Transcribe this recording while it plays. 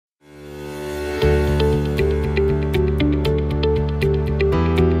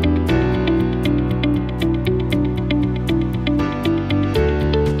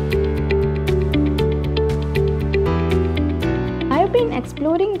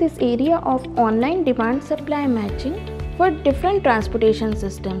Exploring this area of online demand supply matching for different transportation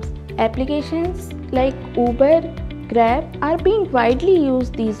systems. Applications like Uber, Grab are being widely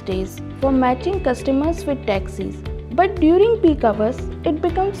used these days for matching customers with taxis. But during peak hours, it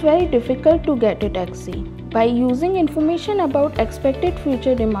becomes very difficult to get a taxi. By using information about expected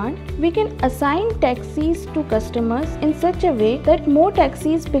future demand, we can assign taxis to customers in such a way that more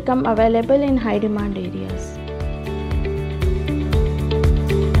taxis become available in high demand areas.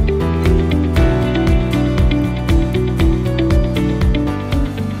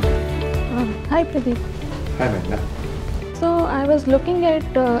 Hi Pradeep. Hi Meghna. So I was looking at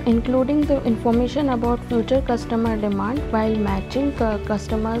including the information about future customer demand while matching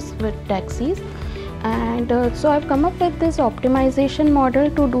customers with taxis, and so I've come up with this optimization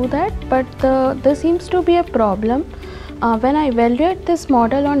model to do that, but there seems to be a problem. When I evaluate this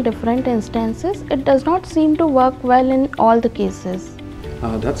model on different instances, it does not seem to work well in all the cases.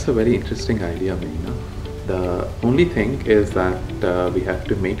 That's a very interesting idea, Meghna. The only thing is that we have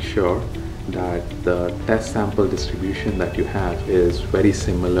to make sure that the test sample distribution that you have is very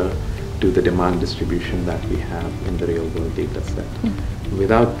similar to the demand distribution that we have in the real world data set.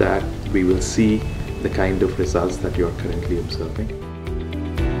 Without that, we will see the kind of results that you are currently observing.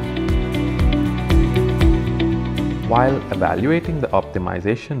 While evaluating the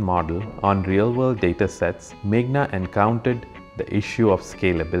optimization model on real world data sets, Meghna encountered the issue of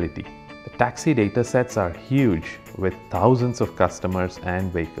scalability. The taxi data sets are huge with thousands of customers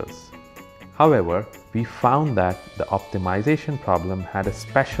and vehicles. However, we found that the optimization problem had a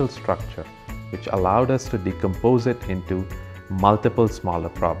special structure which allowed us to decompose it into multiple smaller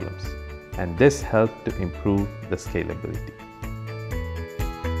problems, and this helped to improve the scalability.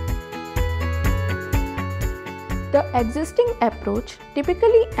 The existing approach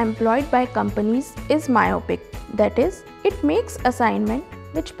typically employed by companies is myopic, that is, it makes assignment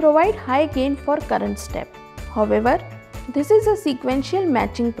which provide high gain for current step. However, this is a sequential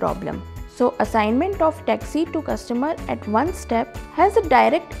matching problem. So assignment of taxi to customer at one step has a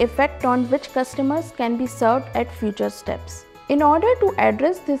direct effect on which customers can be served at future steps. In order to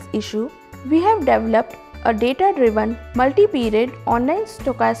address this issue, we have developed a data-driven, multi-period online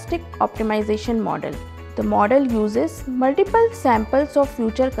stochastic optimization model. The model uses multiple samples of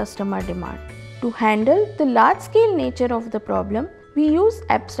future customer demand. To handle the large-scale nature of the problem, we use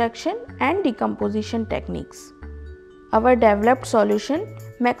abstraction and decomposition techniques. Our developed solution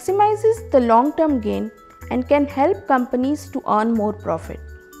maximizes the long-term gain and can help companies to earn more profit.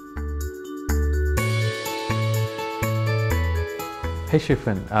 Hey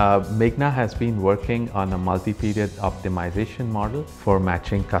Shih-Fen, Meghna has been working on a multi-period optimization model for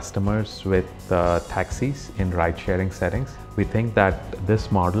matching customers with taxis in ride-sharing settings. We think that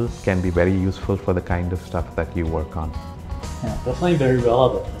this model can be very useful for the kind of stuff that you work on. Yeah, definitely very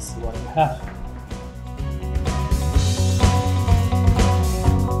relevant. This is what you have.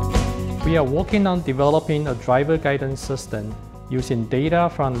 We are working on developing a driver guidance system using data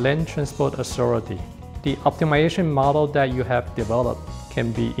from Land Transport Authority. The optimization model that you have developed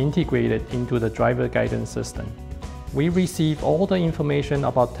can be integrated into the driver guidance system. We receive all the information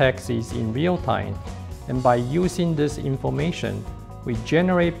about taxis in real time, and by using this information, we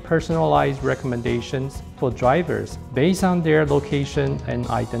generate personalized recommendations for drivers based on their location and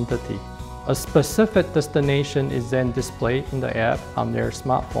identity. A specific destination is then displayed in the app on their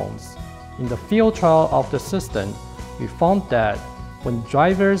smartphones. In the field trial of the system, we found that when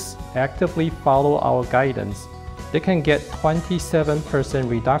drivers actively follow our guidance, they can get 27%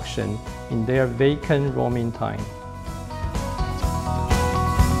 reduction in their vacant roaming time.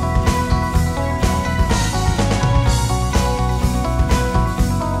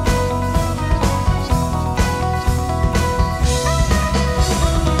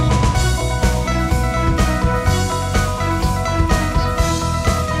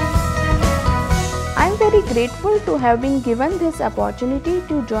 Grateful to have been given this opportunity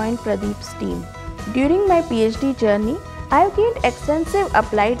to join Pradeep's team. During my PhD journey, I have gained extensive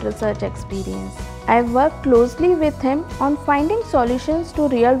applied research experience. I have worked closely with him on finding solutions to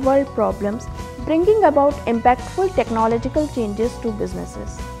real-world problems, bringing about impactful technological changes to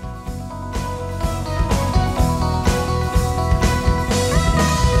businesses.